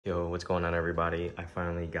Yo, what's going on everybody? I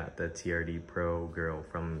finally got the TRD Pro grill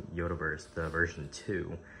from Yotaverse, the version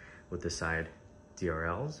 2 with the side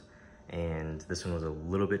DRLs. And this one was a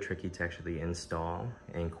little bit tricky to actually install.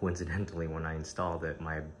 And coincidentally, when I installed it,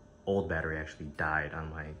 my old battery actually died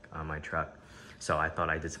on my truck. So I thought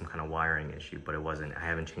I did some kind of wiring issue, but it wasn't. I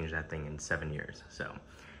haven't changed that thing in 7 years. So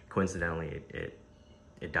coincidentally,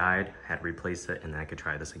 it died, had to replace it, and then I could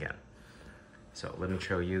try this again. So let me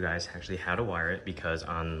show you guys actually how to wire it, because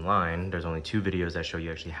online there's only 2 videos that show you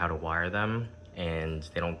actually how to wire them, and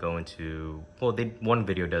they don't go into, well, one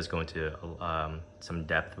video does go into some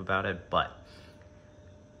depth about it, but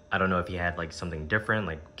I don't know if he had like something different,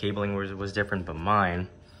 like cabling was different, but mine,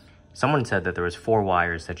 someone said that there was 4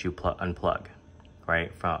 wires that you unplug,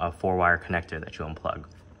 right? From a 4-wire connector that you unplug.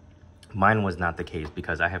 Mine was not the case,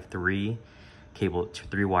 because I have 3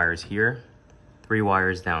 wires here, 3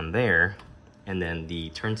 wires down there, and then the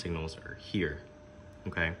turn signals are here,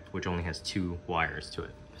 okay, which only has 2 wires to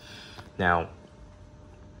it. Now,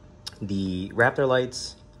 the Raptor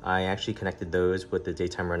lights, I actually connected those with the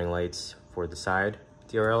daytime running lights for the side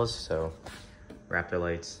DRLs. So Raptor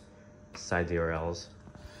lights, side DRLs,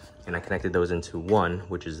 and I connected those into one,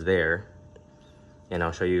 which is there. And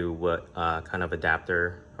I'll show you what kind of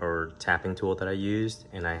adapter or tapping tool that I used.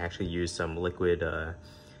 And I actually used some liquid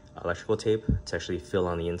electrical tape to actually fill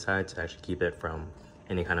on the inside to actually keep it from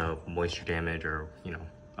any kind of moisture damage or, you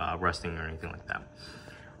know, rusting or anything like that.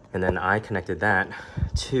 And then I connected that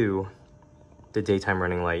to the daytime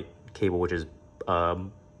running light cable, which is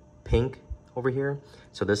pink over here.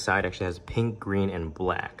 So this side actually has pink, green, and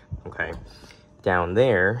black, okay? Down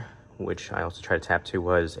there, which I also tried to tap to,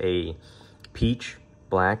 was a peach,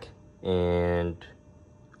 black, and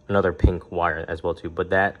another pink wire as well too, but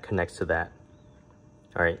that connects to that.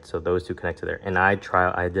 All right, so those 2 connect to there. And I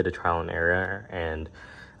did a trial and error, and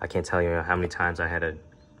I can't tell you how many times I had to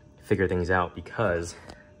figure things out, because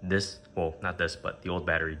this, well, not this, but the old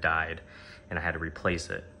battery died and I had to replace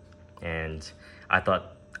it. And I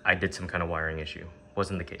thought I did some kind of wiring issue.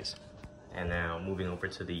 Wasn't the case. And now moving over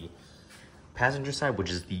to the passenger side, which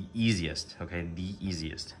is the easiest, okay, the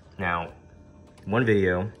easiest. Now, one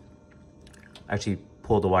video, I actually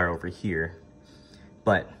pulled the wire over here,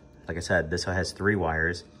 but like I said, this has 3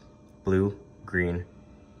 wires, blue, green,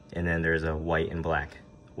 and then there's a white and black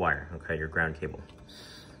wire, okay, your ground cable.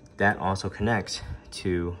 That also connects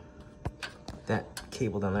to that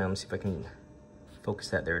cable down there. Let me see if I can focus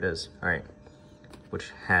that. There it is. All right,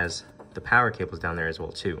 which has the power cables down there as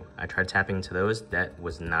well too. I tried tapping into those, that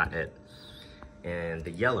was not it. And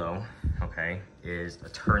the yellow, okay, is a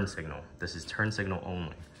turn signal. This is turn signal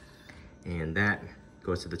only. And that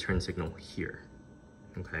goes to the turn signal here.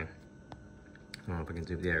 Okay, I don't know if I can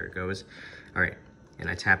do, there it goes. All right, and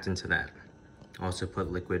I tapped into that. Also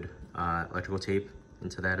put liquid electrical tape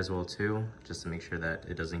into that as well too, just to make sure that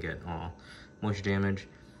it doesn't get all moisture damage.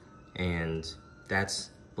 And that's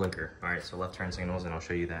blinker. All right, so left turn signals, and I'll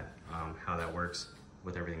show you that, how that works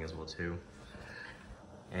with everything as well too.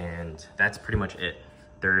 And that's pretty much it.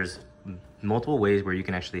 There's multiple ways where you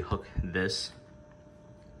can actually hook this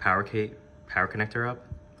power connector up.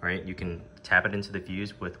 All right, you can tap it into the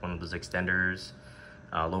fuse with one of those extenders,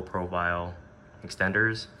 low profile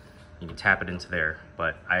extenders. You can tap it into there,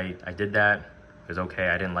 but I did that. It was okay.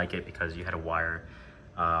 I didn't like it because you had to wire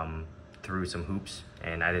through some hoops,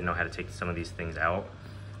 and I didn't know how to take some of these things out.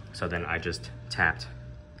 So then I just tapped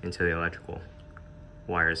into the electrical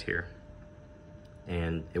wires here,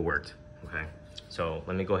 and it worked, okay? So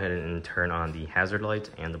let me go ahead and turn on the hazard lights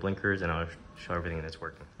and the blinkers, and I'll show everything that's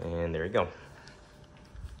working. And there you go.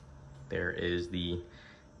 There is the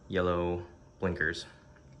yellow blinkers.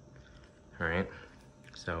 All right,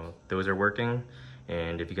 so those are working.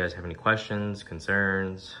 And if you guys have any questions,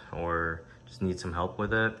 concerns, or just need some help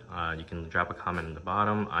with it, you can drop a comment in the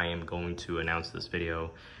bottom. I am going to announce this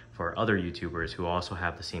video for other YouTubers who also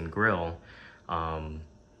have the same grill,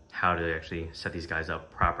 how to actually set these guys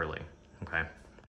up properly, okay?